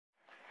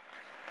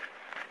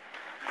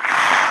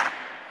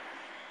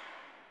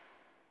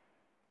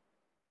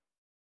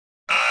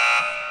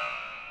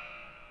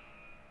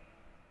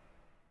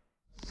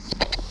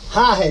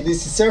Hi,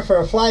 this is Surfer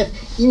of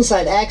Life,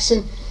 inside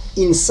action,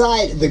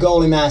 inside the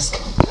goalie mask.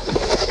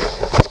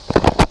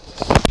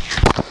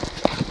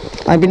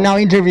 I've been now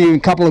interviewing a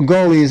couple of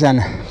goalies and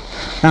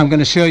now I'm going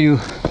to show you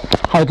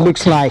how it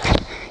looks like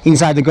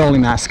inside the goalie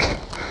mask.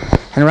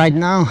 And right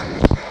now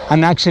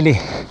I'm actually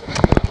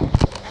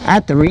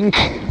at the rink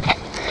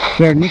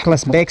where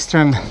Niklas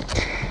Bäckström,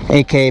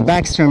 aka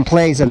Bäckström,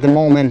 plays at the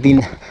moment in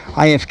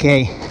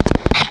IFK.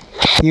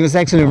 He was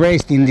actually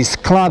raised in this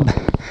club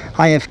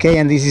IFK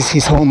and this is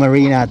his home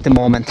arena at the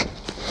moment.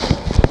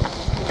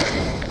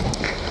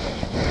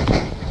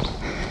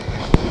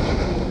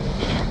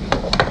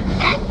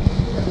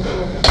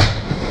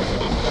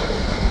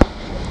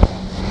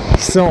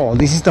 So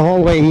this is the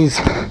hallway he's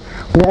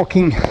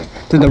walking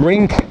to the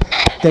rink.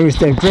 There is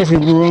their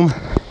dressing room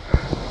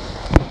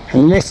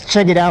and let's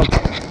check it out.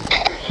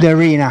 The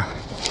arena,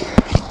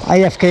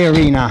 IFK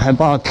arena,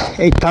 about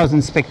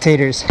 8,000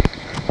 spectators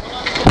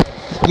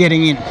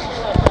getting in.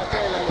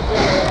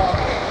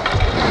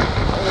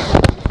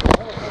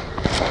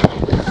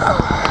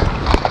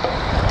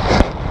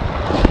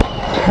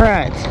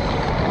 Alright,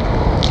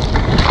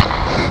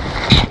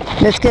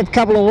 let's get a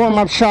couple of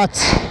warm-up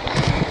shots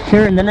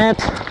here in the net.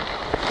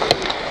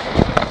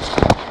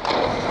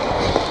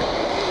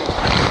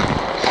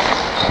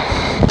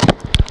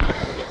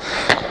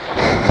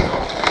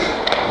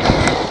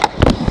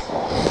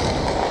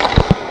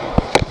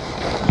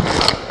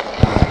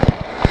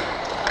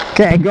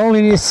 Okay,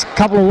 goalie needs a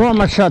couple of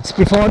warm-up shots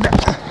before the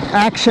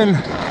action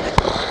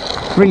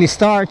really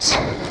starts.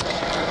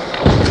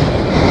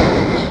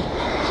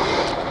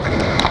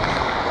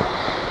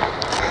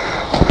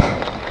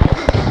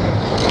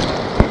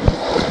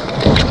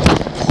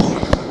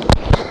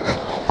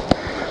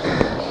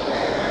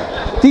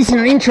 This is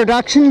an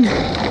introduction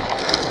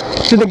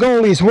to the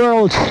goalie's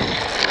world.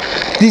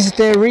 This is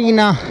the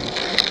arena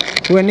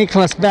where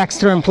Niklas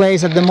Bäckström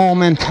plays at the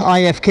moment,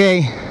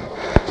 IFK.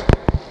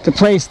 The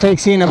place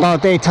takes in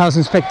about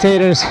 8,000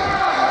 spectators.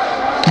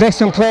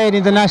 Bäckström played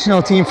in the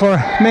national team for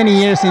many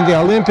years in the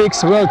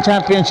Olympics, World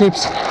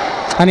Championships,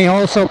 and he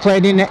also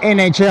played in the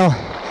NHL,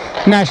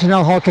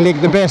 National Hockey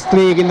League, the best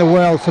league in the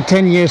world, for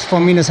 10 years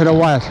for Minnesota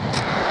Wild.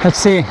 Let's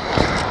see.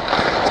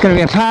 It's gonna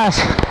be a pass.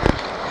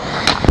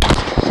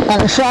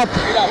 And a shot.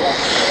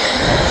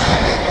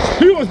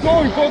 He was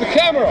going for the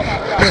camera.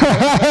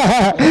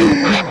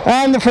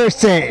 And the first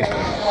save.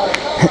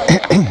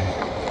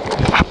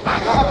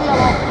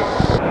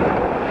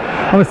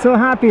 I was so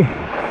happy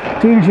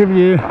to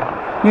interview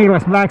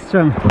Niklas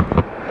Bäckström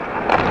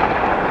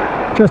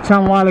just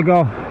some while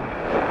ago.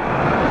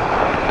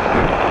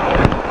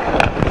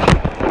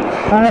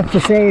 And that's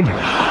the save.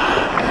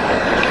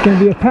 It's going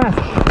to be a pass.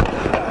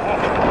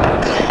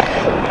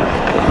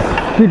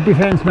 Good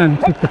defenseman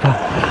took the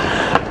pass.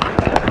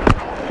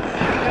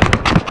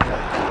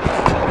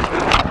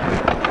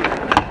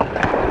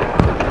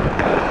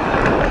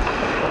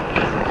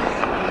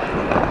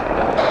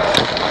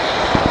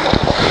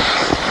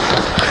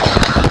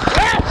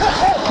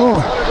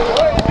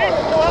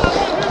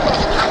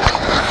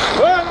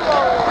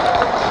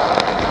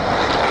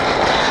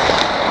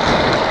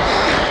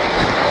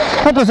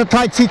 That was a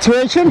tight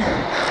situation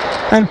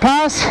and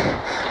pass,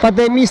 but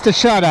they missed a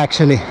shot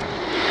actually.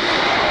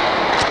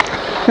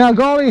 Now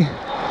goalie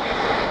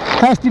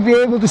has to be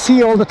able to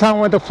see all the time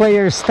where the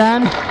players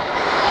stand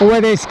or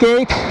where they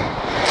skate,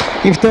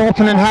 if the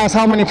opponent has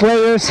how many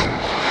players,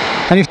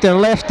 and if they're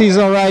lefties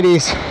or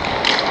righties,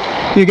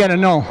 you gotta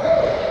know.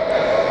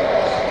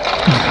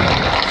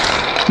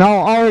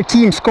 Now our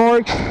team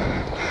scored,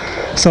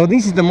 so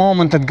this is the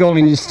moment that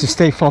goalie needs to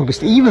stay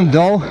focused, even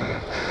though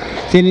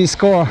they didn't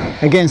score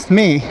against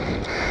me.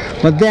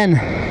 But then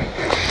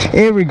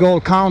every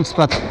goal counts,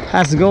 but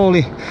as a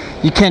goalie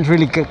you can't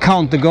really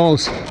count the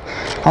goals,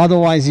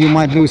 otherwise you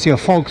might lose your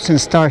focus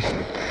and start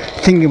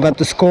thinking about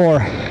the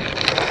score,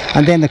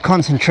 and then the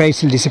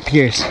concentration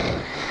disappears.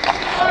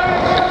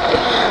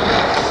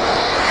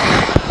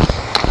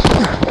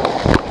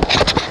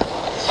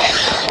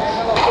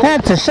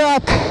 That's a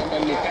shot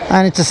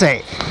and it's a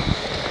save.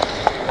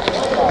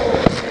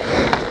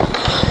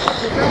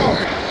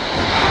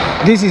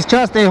 This is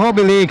just a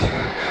hobby league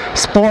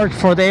sport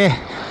for the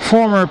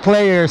former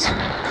players,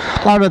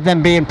 a lot of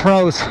them being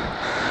pros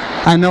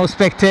and no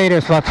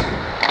spectators, but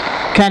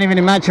can't even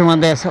imagine when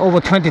there's over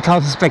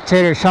 20,000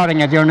 spectators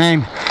shouting at your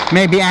name,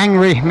 maybe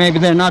angry, maybe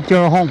they're not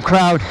your home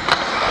crowd.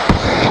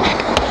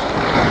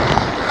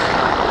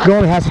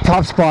 Goalie has a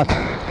tough spot.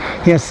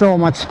 He has so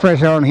much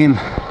pressure on him,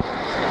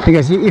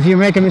 because if you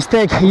make a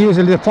mistake,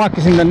 usually the puck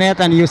is in the net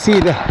and you see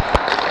the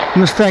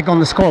mistake on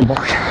the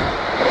scoreboard.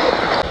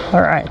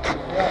 Alright,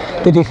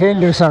 the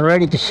defenders are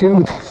ready to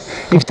shoot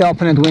if the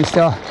opponent wins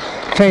the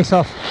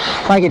face-off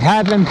like it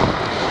happened.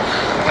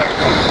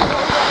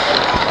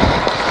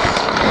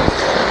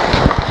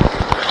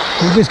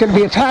 It's just going to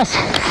be a pass.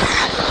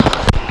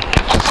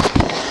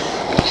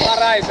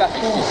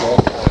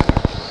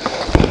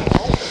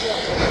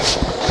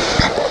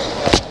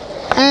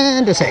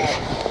 And a save.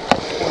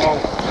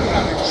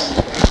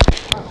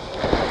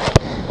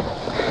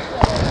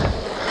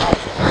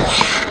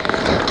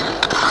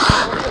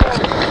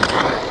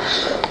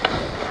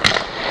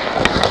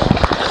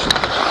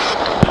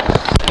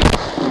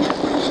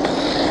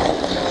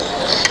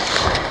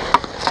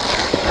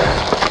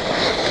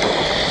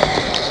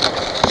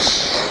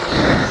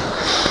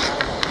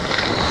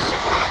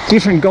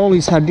 different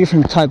goalies have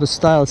different type of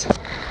styles,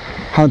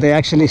 how they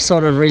actually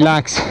sort of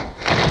relax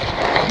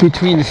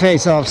between the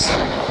face-offs.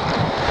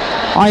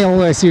 I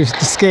always used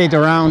to skate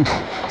around.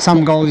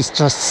 Some goalies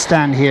just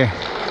stand here.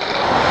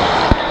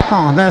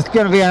 Oh, that's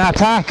gonna be an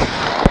attack.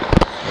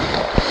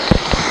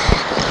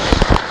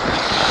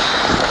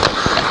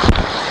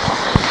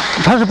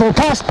 Possible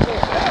pass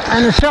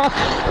and a shot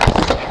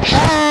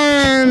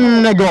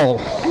and a goal.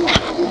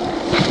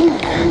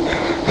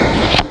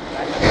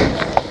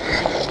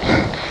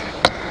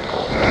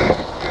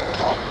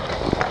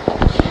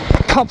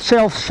 Top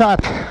shelf shot.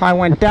 I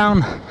went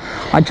down.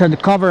 I tried to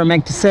cover and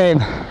make the save,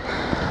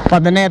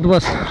 but the net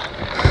was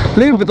a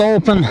little bit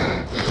open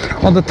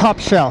on the top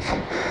shelf.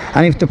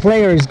 And if the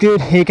player is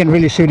good, he can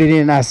really shoot it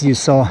in, as you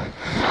saw.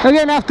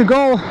 Again, after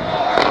goal,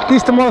 this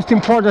is the most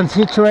important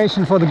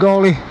situation for the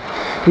goalie.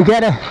 You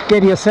gotta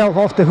get yourself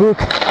off the hook.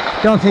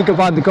 Don't think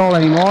about the goal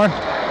anymore.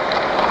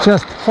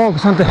 Just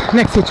focus on the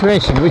next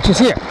situation, which is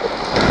here.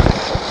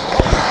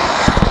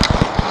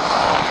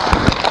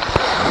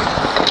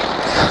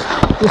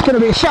 It's gonna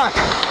be a shot.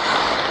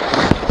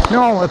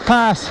 No, a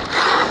pass.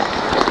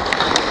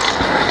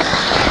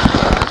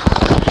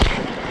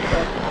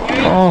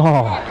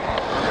 Oh,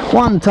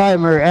 one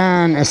timer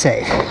and a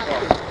save.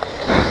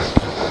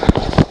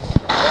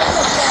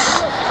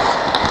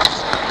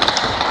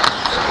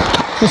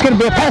 There's going to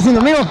be a pass in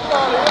the middle.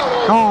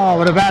 Oh,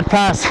 what a bad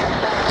pass.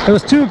 There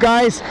was 2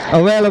 guys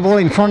available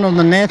in front of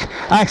the net.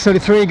 Actually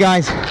 3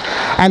 guys.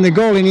 And the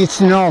goalie needs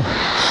to know.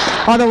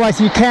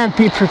 Otherwise you can't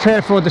be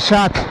prepared for the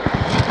shot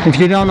if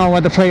you don't know where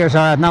the players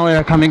are at. Now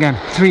they're coming in.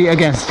 3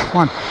 against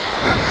 1.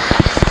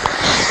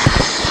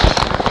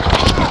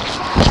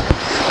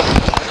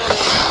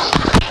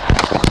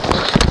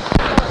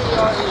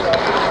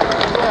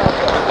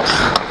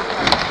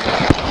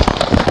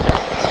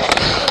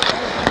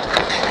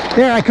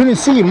 There I couldn't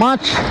see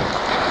much.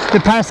 The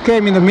pass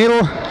came in the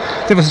middle.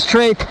 There was a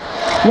straight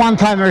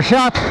one-timer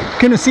shot.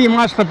 Couldn't see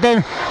much, but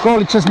then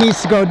goalie just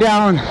needs to go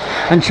down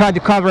and try to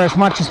cover as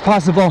much as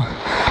possible.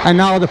 And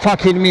now the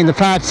puck hit me in the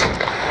pads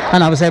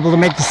and I was able to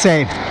make the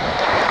save.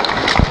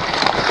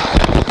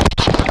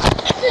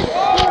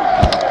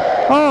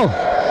 Oh,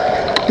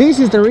 this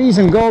is the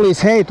reason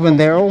goalies hate when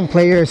their own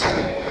players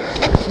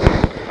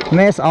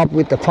mess up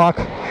with the puck.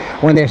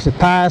 When there's a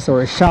pass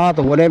or a shot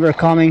or whatever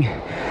coming,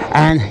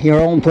 and your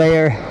own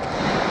player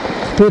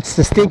puts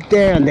the stick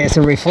there and there's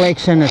a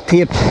reflection, a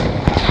tip,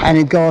 and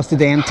it goes to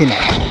the empty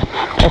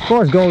net. Of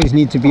course goalies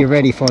need to be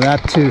ready for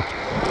that too,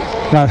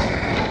 but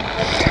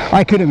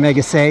I couldn't make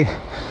a save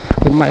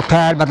with my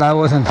pad, but I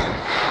wasn't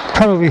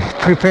probably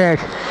prepared,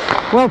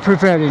 well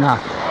prepared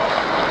enough.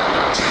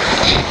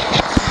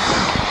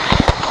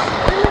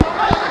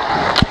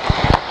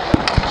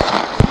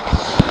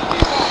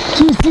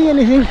 Do you see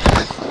anything?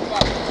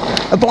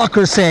 A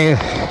blocker save.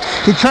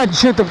 He tried to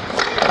shoot the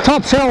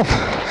top shelf.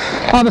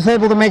 I was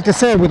able to make the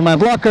save with my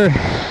blocker.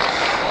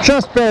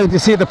 Just barely to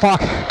see the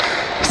puck.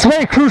 It's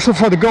very crucial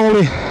for the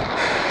goalie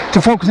to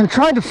focus and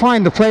try to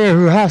find the player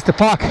who has the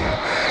puck.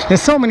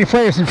 There's so many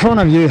players in front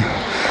of you,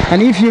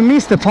 and if you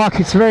miss the puck,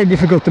 it's very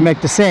difficult to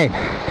make the save.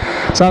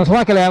 So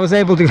luckily I was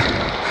able to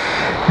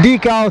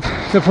deke out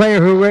the player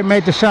who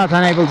made the shot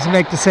and able to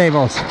make the save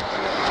also.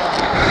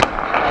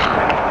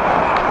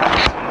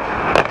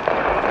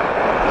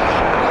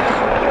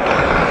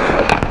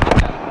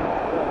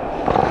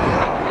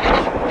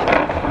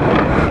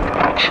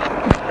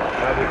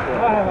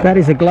 That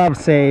is a glove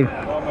save.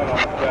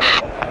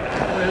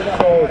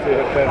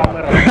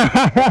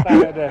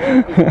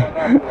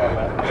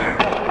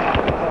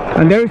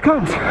 And there it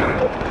comes.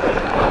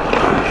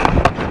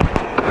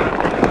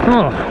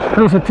 Oh,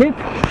 there was a tip,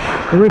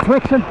 a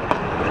reflection.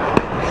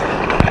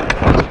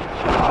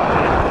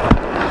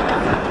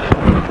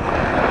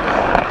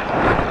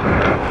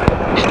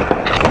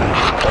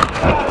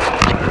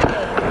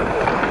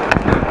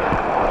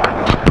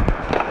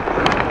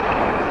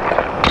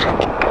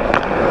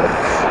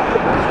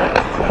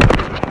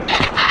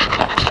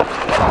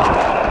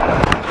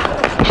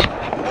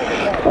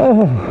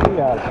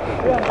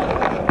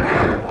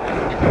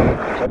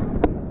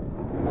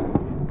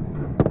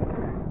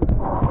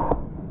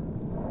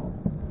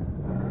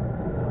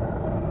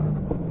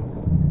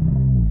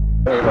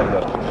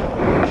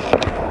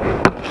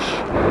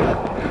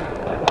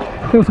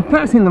 There was a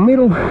pass in the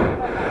middle,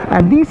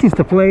 and this is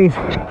the place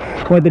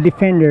where the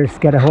defenders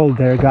get a hold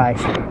their guys.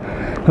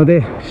 So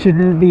there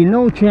should be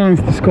no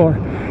chance to score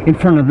in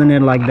front of the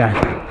net like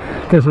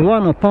that. There's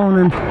one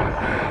opponent,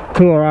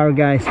 2 are our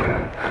guys,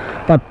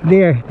 but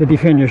there the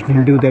defenders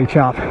didn't do their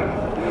job.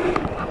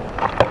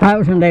 I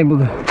wasn't able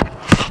to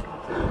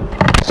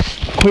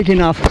quick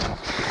enough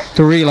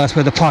to realize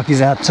where the puck is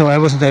at, so I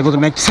wasn't able to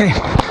make the save.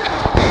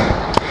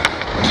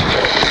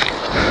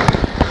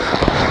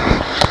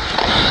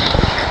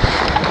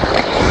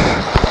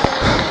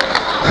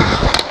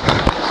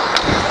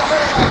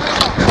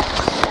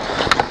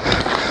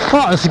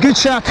 Oh, it's a good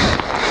shot.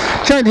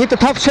 Trying to hit the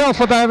top shelf,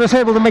 but I was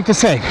able to make the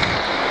save.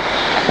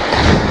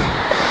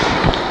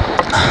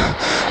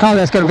 Now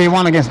there's going to be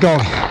 1 against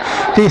goalie.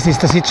 This is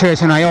the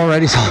situation I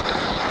already saw.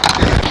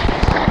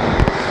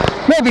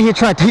 maybe he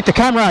tried to hit the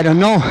camera, I don't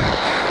know.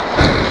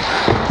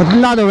 But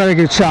not a very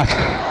good shot.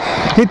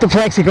 Hit the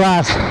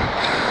plexiglass,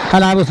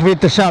 and I was with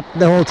the shot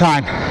the whole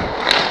time.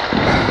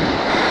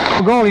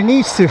 The goalie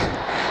needs to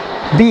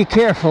be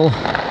careful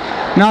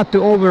not to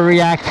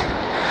overreact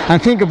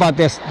and think about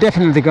this.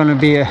 Definitely going to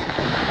be a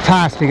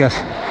pass because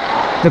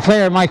the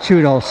player might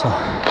shoot also.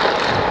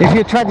 If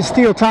you try to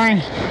steal time,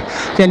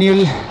 then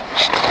you're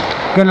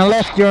gonna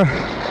left your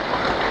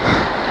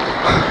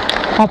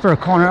upper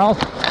corner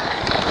out.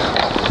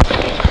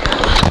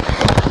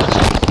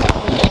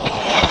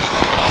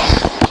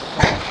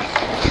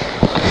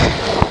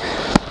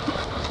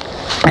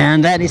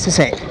 And that is the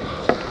save.